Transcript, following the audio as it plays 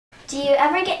Do you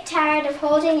ever get tired of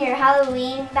holding your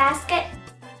Halloween basket?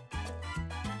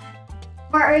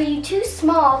 Or are you too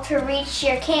small to reach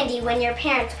your candy when your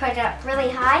parents put it up really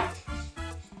high?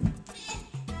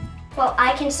 Well,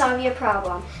 I can solve your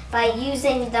problem by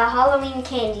using the Halloween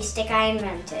candy stick I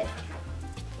invented.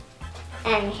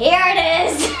 And here it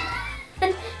is!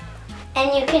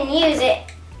 And you can use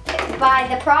it by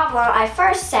the problem I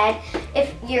first said.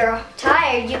 If you're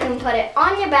tired, you can put it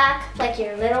on your back like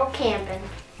you're little camping.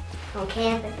 I'm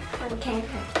camping.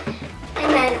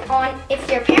 And then if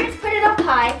your parents put it up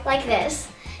high like this,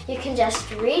 you can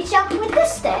just reach up with the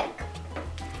stick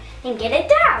and get it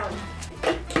down.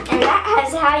 And that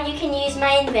is how you can use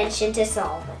my invention to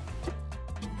solve it.